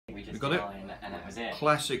got it? And that was it.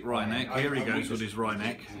 Classic Wryneck. Here he goes with his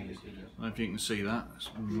Wryneck. I don't know if you can see that. It's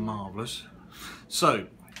marvellous. So,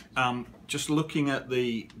 just looking at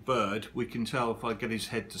the bird, we can tell if I get his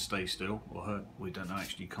head to stay still, or her, we don't know,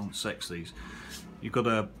 actually you can't sex these. You've got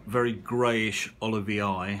a very greyish olivey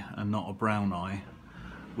eye and not a brown eye,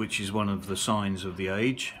 which is one of the signs of the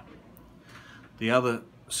age. The other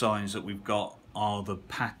signs that we've got are the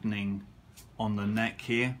patterning on the neck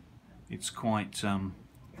here. It's quite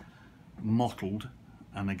mottled,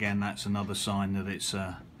 and again that's another sign that it's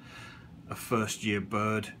a first year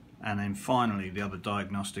bird. And then finally the other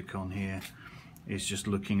diagnostic on here is just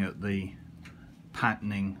looking at the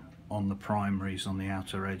patterning on the primaries, on the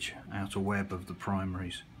outer edge, outer web of the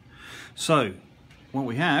primaries. So what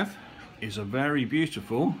we have is a very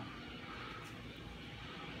beautiful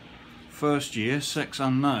first year, sex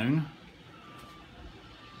unknown,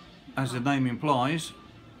 as the name implies,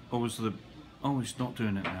 or was the, oh, it's not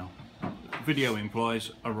doing it now. Video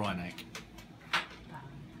implies a Wryneck.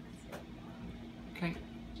 Okay.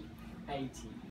 80.